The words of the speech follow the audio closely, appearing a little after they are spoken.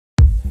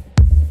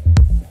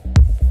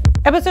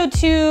Episode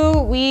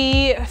 2,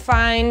 we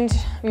find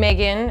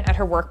Megan at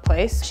her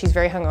workplace. She's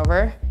very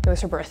hungover. It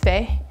was her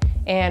birthday.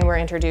 And we're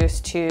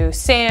introduced to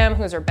Sam,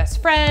 who's her best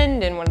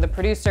friend and one of the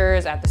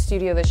producers at the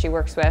studio that she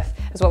works with,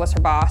 as well as her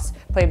boss,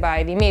 played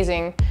by the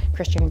amazing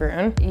Christian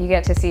Brune. You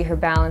get to see her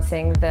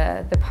balancing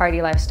the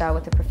party lifestyle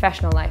with the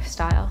professional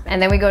lifestyle.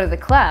 And then we go to the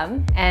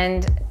club,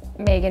 and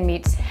Megan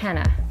meets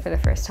Hannah for the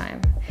first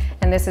time.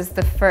 And this is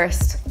the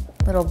first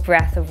little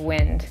breath of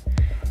wind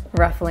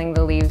ruffling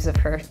the leaves of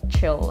her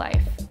chill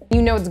life.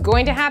 You know it's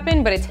going to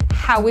happen, but it's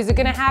how is it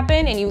going to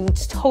happen, and you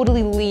just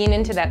totally lean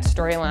into that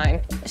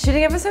storyline.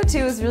 Shooting episode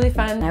 2 was really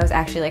fun. I was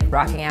actually like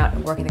rocking out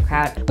and working the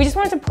crowd. We just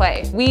wanted to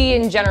play. We,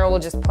 in general, were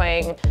just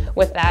playing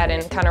with that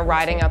and kind of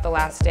riding out the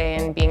last day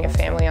and being a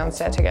family on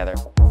set together.